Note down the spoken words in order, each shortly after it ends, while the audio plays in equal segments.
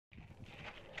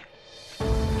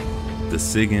The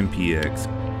Sig MPX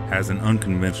has an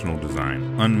unconventional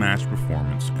design, unmatched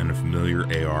performance, and a familiar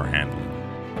AR handling.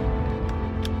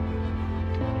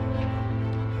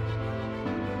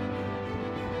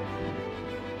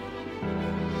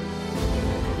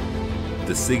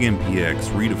 The Sig MPX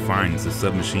redefines the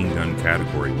submachine gun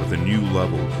category with a new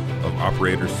level of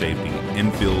operator safety,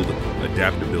 in-field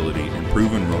adaptability, and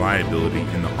proven reliability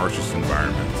in the harshest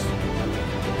environments.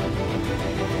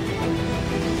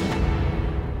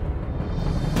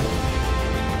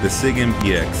 The Sig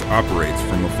MPX operates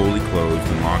from a fully closed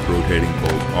and locked rotating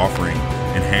bolt, offering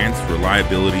enhanced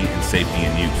reliability and safety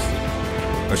in use.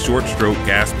 A short stroke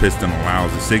gas piston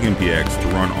allows the Sig MPX to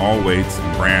run all weights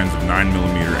and brands of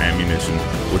 9mm ammunition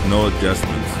with no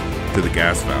adjustments to the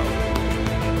gas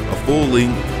valve. A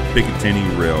full-length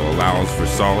Picatinny rail allows for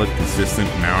solid, consistent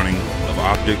mounting of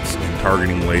optics and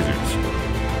targeting lasers.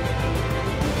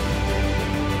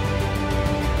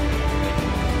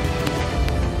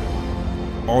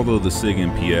 Although the Sig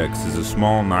MPX is a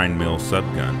small 9mm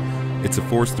subgun, it's a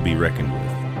force to be reckoned with,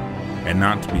 and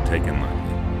not to be taken lightly.